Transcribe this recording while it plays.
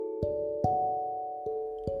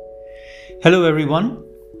Hello everyone.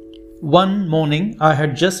 One morning I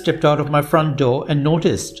had just stepped out of my front door and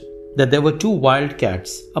noticed that there were two wild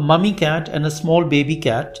cats, a mummy cat and a small baby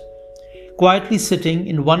cat, quietly sitting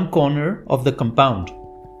in one corner of the compound.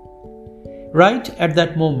 Right at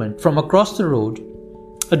that moment, from across the road,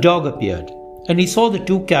 a dog appeared and he saw the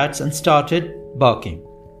two cats and started barking.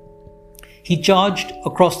 He charged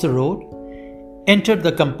across the road, entered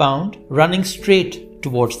the compound, running straight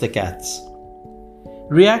towards the cats.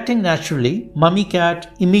 Reacting naturally, Mummy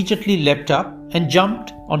Cat immediately leapt up and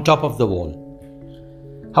jumped on top of the wall.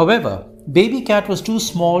 However, Baby Cat was too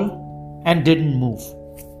small and didn't move.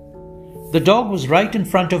 The dog was right in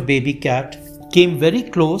front of Baby Cat, came very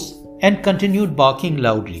close and continued barking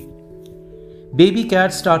loudly. Baby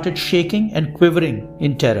Cat started shaking and quivering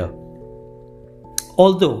in terror.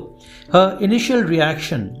 Although her initial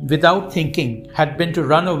reaction, without thinking, had been to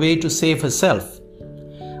run away to save herself,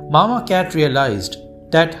 Mama Cat realized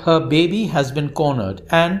that her baby has been cornered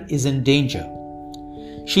and is in danger.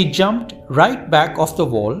 She jumped right back off the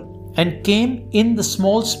wall and came in the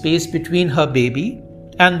small space between her baby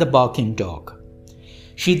and the barking dog.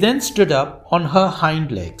 She then stood up on her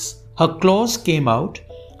hind legs. Her claws came out,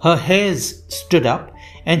 her hairs stood up,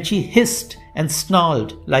 and she hissed and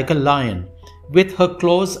snarled like a lion, with her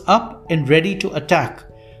claws up and ready to attack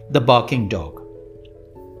the barking dog.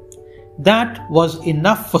 That was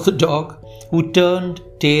enough for the dog, who turned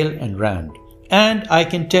tail and ran. And I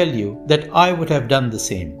can tell you that I would have done the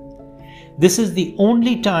same. This is the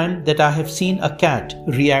only time that I have seen a cat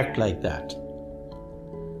react like that.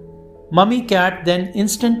 Mummy Cat then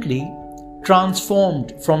instantly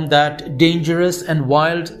transformed from that dangerous and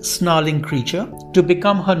wild snarling creature to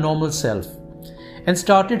become her normal self and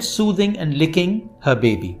started soothing and licking her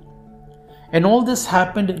baby. And all this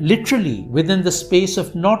happened literally within the space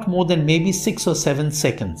of not more than maybe 6 or 7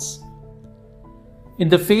 seconds. In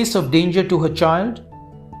the face of danger to her child,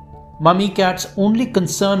 Mummy Cat's only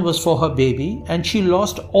concern was for her baby, and she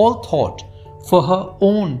lost all thought for her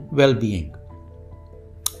own well-being.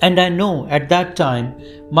 And I know at that time,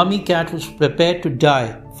 Mummy Cat was prepared to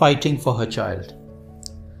die fighting for her child.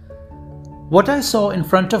 What I saw in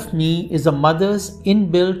front of me is a mother's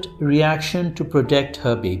inbuilt reaction to protect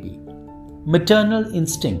her baby. Maternal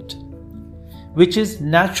instinct, which is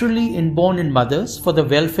naturally inborn in mothers for the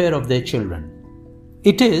welfare of their children.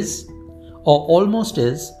 It is, or almost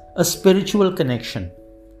is, a spiritual connection,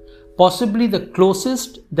 possibly the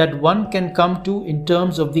closest that one can come to in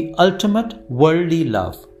terms of the ultimate worldly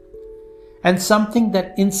love, and something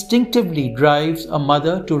that instinctively drives a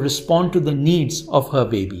mother to respond to the needs of her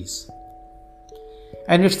babies.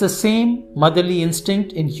 And it's the same motherly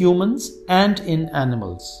instinct in humans and in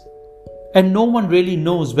animals. And no one really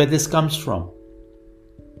knows where this comes from.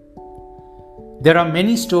 There are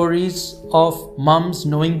many stories of mums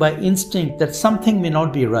knowing by instinct that something may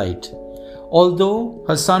not be right, although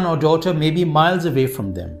her son or daughter may be miles away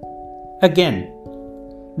from them. Again,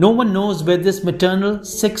 no one knows where this maternal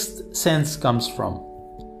sixth sense comes from.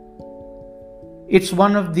 It's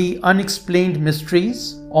one of the unexplained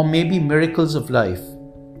mysteries or maybe miracles of life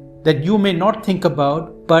that you may not think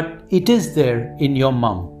about, but it is there in your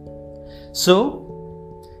mum.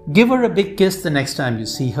 So, give her a big kiss the next time you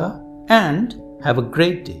see her and have a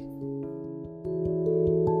great day.